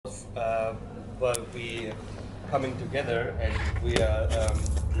well, we coming together and we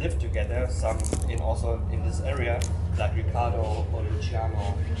live together. Some in also in this area, like Ricardo or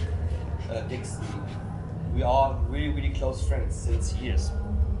Luciano, Dixon. We are really close friends since years.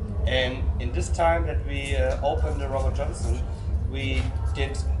 And in this time that we opened the Robert Johnson, we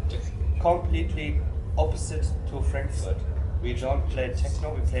did the completely opposite to Frankfurt. We don't play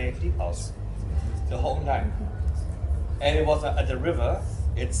techno, we play deep house the whole night. And it was at the river.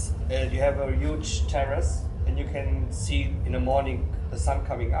 It's you have a huge terrace, and you can see in the morning the sun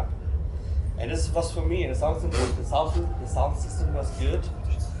coming up. And this was for me. And the sound system was good.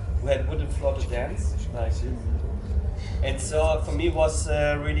 We had wooden floor to dance like this. And so for me it was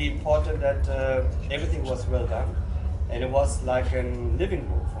really important that everything was well done, and it was like a living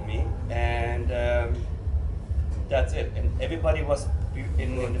room for me. And that's it. And everybody was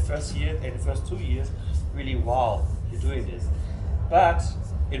in the first year, in the first 2 years, really wow, you're doing this. But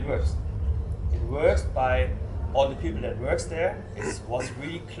it works. It works by all the people that works there. It was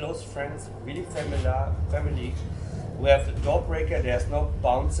really close friends, really family. We have the door breaker. There's no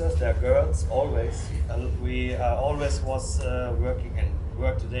bouncers. There are girls always. We always was working and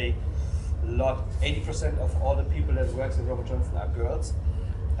work today. A lot. 80% of all the people that works in Robert Johnson are girls.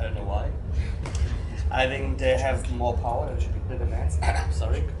 I don't know why. I think they have more power than the men.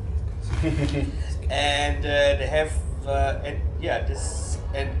 Sorry. And they have this,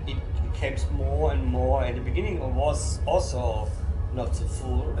 and it came more and more. In the beginning it was also not so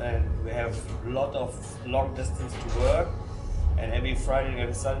full, and we have a lot of long distance to work, and every Friday and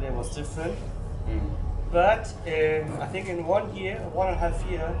every Sunday was different. But I think in 1 year, 1.5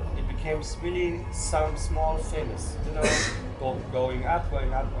 years, it became really some small famous, going up.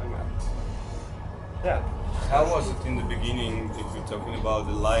 Yeah. How was it in the beginning, if you're talking about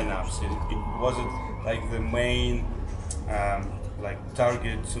the lineups? Was it like the main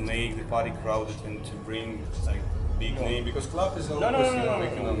target to make the party crowded and to bring like big name? Because club is always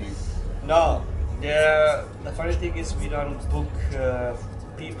economic. No, the funny thing is we don't book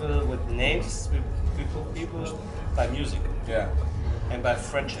people with names. We book people by music. Yeah. And by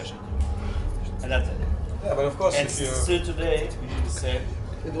friendship. And that's it. Yeah, but of course, and still today we do the same.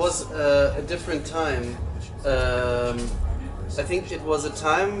 It was a different time. I think it was a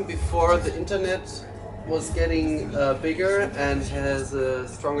time before the internet was getting bigger and has a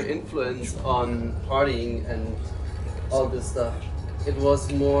stronger influence on partying and all this stuff. It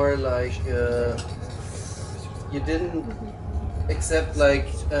was more like you didn't accept like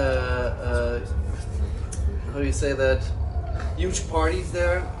how do you say that, huge parties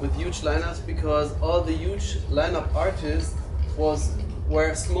there with huge lineups, because all the huge lineup artists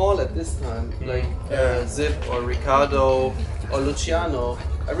were small at this time, like Zip or Ricardo or Luciano.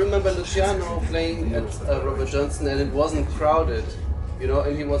 I remember Luciano playing at Robert Johnson, and it wasn't crowded,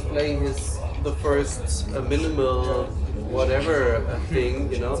 and he was playing the first minimal whatever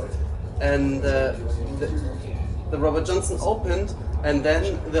thing, and the Robert Johnson opened, and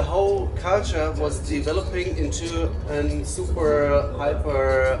then the whole culture was developing into a super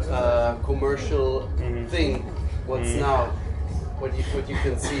hyper commercial thing. What's now? What you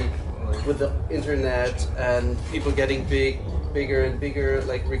can see with the internet and people getting bigger and bigger,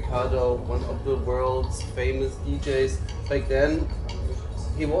 like Ricardo, one of the world's famous DJs. Back then,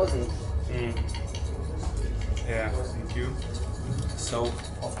 he wasn't. Yeah, thank you. So,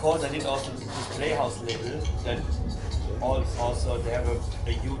 of course, I did also this Playhouse label that also they have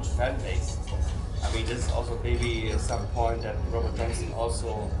a huge fan base. I mean, this is also maybe at some point that Robert Johnson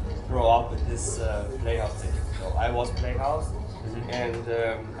also grew up with this Playhouse thing. So I was Playhouse. And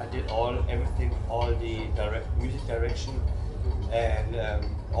I did everything, all the music direction, and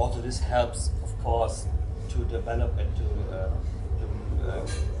also this helps, of course, to develop and to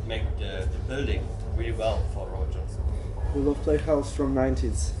make the building really well for Robert Johnson. We love Playhouse from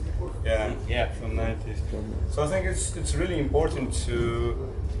 90s. Yeah, from 90s. So I think it's really important to,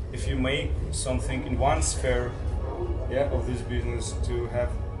 if you make something in one sphere, of this business, to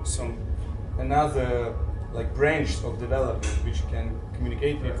have another like branch of development which can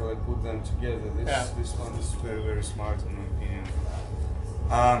communicate people and put them together. This one is very smart in my opinion.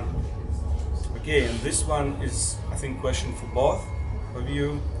 Okay, and this one is, I think, question for both of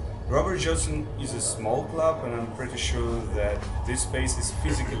you. Robert Johnson is a small club, and I'm pretty sure that these spaces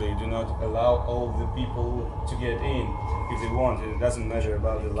physically do not allow all the people to get in if they want. It doesn't matter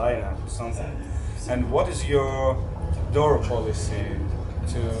about the lineup or something. And what is your door policy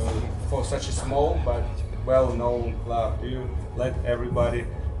for such a small but well-known club? Do you let everybody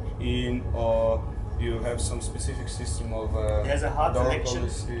in, or you have some specific system of there's a hard door selection.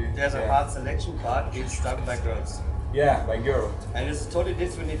 policy? There's a hard selection part. It's done by girls. Yeah, by girl. And it's totally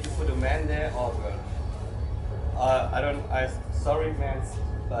different if you put a man there or a girl. Sorry, men,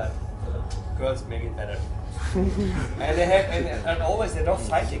 but girls make it better. And they have, and always they're not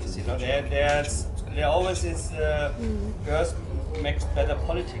fighting, you know. There always is girls make better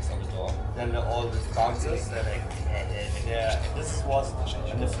politics on the door than all these bouncers. This was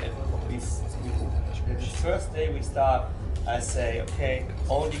the first day we start. I say, okay,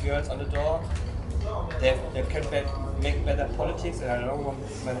 only girls on the door. They can make better politics, and I don't want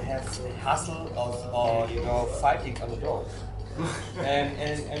to have hustle or you know fighting on the door.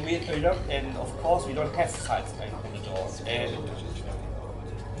 and we don't, and of course we don't have fights on the door. And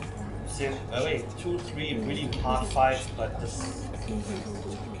since 2-3 really hard fights, but this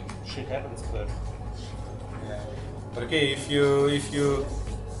shit happens. But Yeah. But okay, if you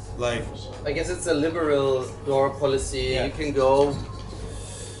like, I guess it's a liberal door policy. Yeah. You can go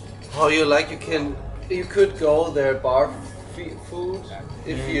how you like. You could go there bar food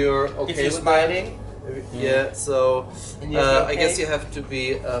if you're okay if you're with smiling. that. Yeah. So And you're I guess okay. you have to be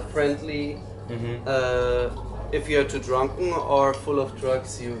friendly. If you're too drunken or full of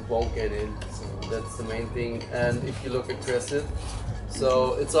drugs, you won't get in. So that's the main thing. And if you look aggressive,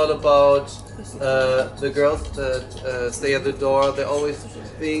 so it's all about the girls that stay at the door. They always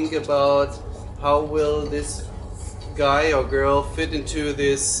think about how will this guy or girl fit into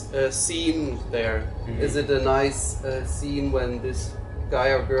this scene there. Is it a nice scene when this guy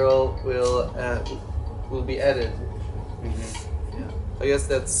or girl will be added? Yeah. I guess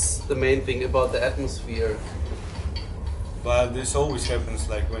that's the main thing about the atmosphere. but this always happens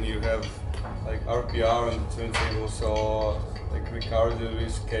like when you have like RPR on the turntables or like Ricardo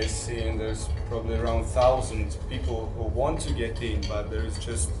is Casey, and there's probably around 1,000 people who want to get in, but there is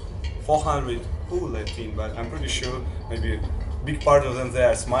just 400 who let in. But I'm pretty sure maybe a big part of them they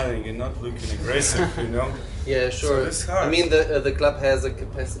are smiling and not looking aggressive, you know. Yeah, sure. So it's hard. I mean, the club has a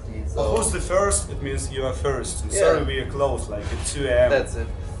capacity. So Well, who's the first? It means you are first. And Yeah. sorry, we are close, like at 2 a.m. that's it.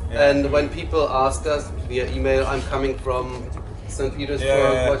 Yeah. And when people ask us via email, I'm coming from St.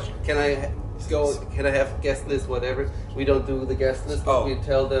 Petersburg. Yeah. What can I go? Can I have guest list? Whatever. We don't do the guest list, but Oh. we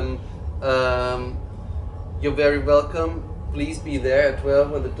tell them you're very welcome. Please be there at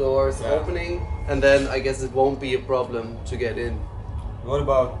 12 when the door is Yeah. opening, and then I guess it won't be a problem to get in. What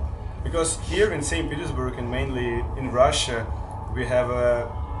about, because here in St. Petersburg and mainly in Russia, we have a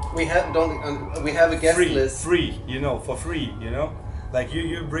We have a guest list. free, you know, for free, you know, like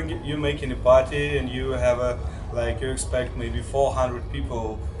you making a party and you have a, like you expect maybe 400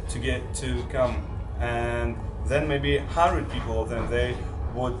 people to come, and then maybe 100 people of them they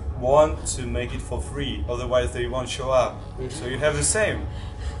would want to make it for free, otherwise they won't show up. So you have the same.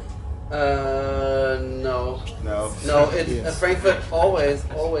 No. No. Frankfurt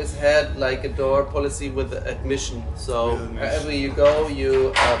always had like a door policy with admission. So With admission. wherever you go,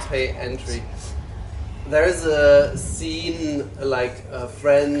 you pay entry. There is a scene like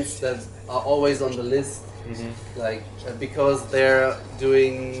friends that are always on the list, like because they're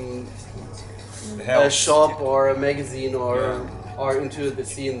doing The a help. shop or a magazine or into the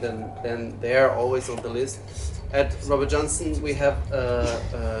scene, then they're always on the list. At Robert Johnson, we have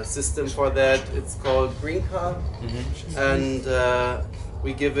a system for that. It's called Green Card, and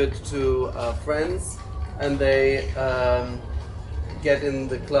we give it to friends, and they get in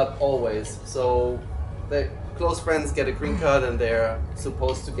the club always. So the close friends get a green card, and they're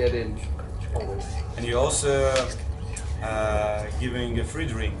supposed to get in always. And you also giving free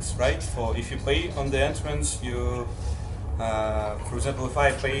drinks, right? For if you pay on the entrance, you, for example, if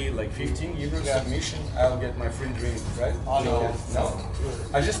I pay like 15 euros admission, I'll get my free drink, right? Oh, no. No.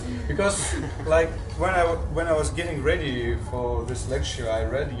 I just because like when I was getting ready for this lecture, I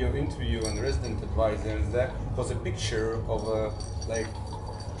read your interview on Resident Advisor, and that was a picture of a like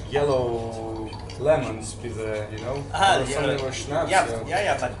yellow lemons with a, you know, or something or schnapps.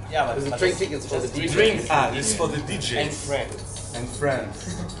 but There's drink tickets for the DJ. Drink. This is for the DJ and friends. and friends,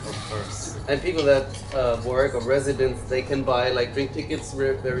 of course. And people that work or residents, they can buy like drink tickets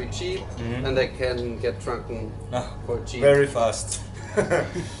very cheap, and they can get drunken for cheap. Very fast.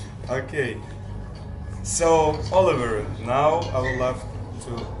 Okay. So Oliver, now I would love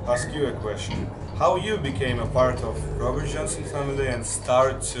to ask you a question. How you became a part of Robert Johnson family and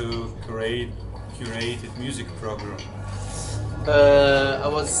start to create curated music program? I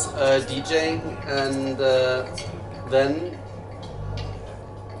was DJing, and then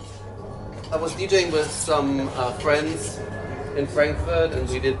I was DJing with some friends in Frankfurt, and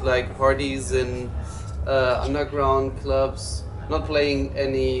we did like parties in underground clubs. Not playing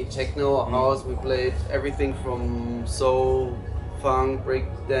any techno or house. We played everything from soul, funk,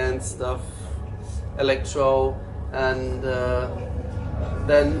 breakdance stuff, electro, and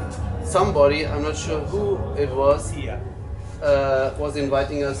then somebody, I'm not sure who it was, Here. was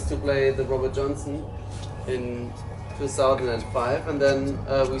inviting us to play the Robert Johnson in 2005, and then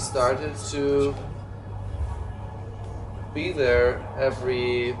we started to be there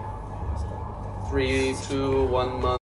every 3 to 1 month.